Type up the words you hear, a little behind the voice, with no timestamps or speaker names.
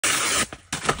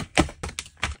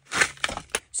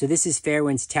So this is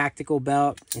Fairwin's tactical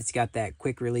belt. It's got that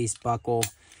quick release buckle.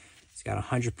 It's got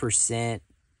 100%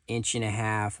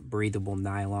 1.5-inch breathable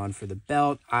nylon for the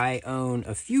belt. I own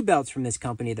a few belts from this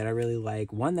company that I really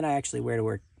like. One that I actually wear to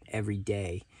work every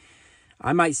day.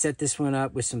 I might set this one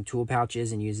up with some tool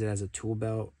pouches and use it as a tool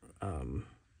belt.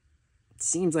 It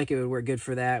seems like it would work good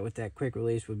for that. With that quick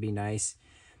release would be nice.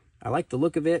 I like the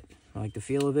look of it. I like the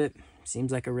feel of it.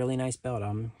 Seems like a really nice belt.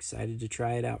 I'm excited to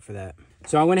try it out for that.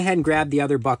 So I went ahead and grabbed the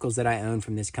other buckles that I own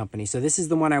from this company. So this is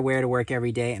the one I wear to work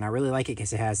every day, and I really like it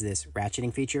because it has this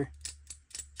ratcheting feature.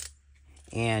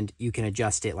 And you can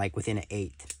adjust it like within an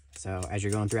eighth. So as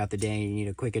you're going throughout the day and you need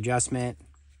a quick adjustment,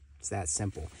 it's that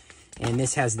simple. And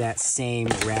this has that same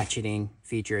ratcheting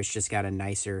feature. It's just got a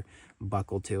nicer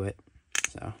buckle to it.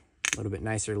 So a little bit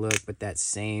nicer look, but that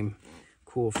same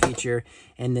cool feature.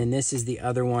 And then this is the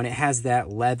other one. It has that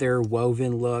leather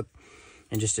woven look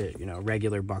and just a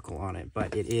regular buckle on it,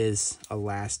 but it is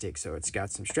elastic, so it's got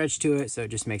some stretch to it, so it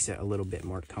just makes it a little bit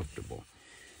more comfortable.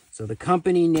 So the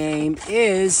company name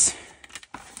is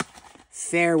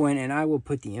Fairwin, and I will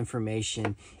put the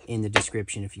information in the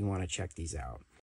description if you want to check these out.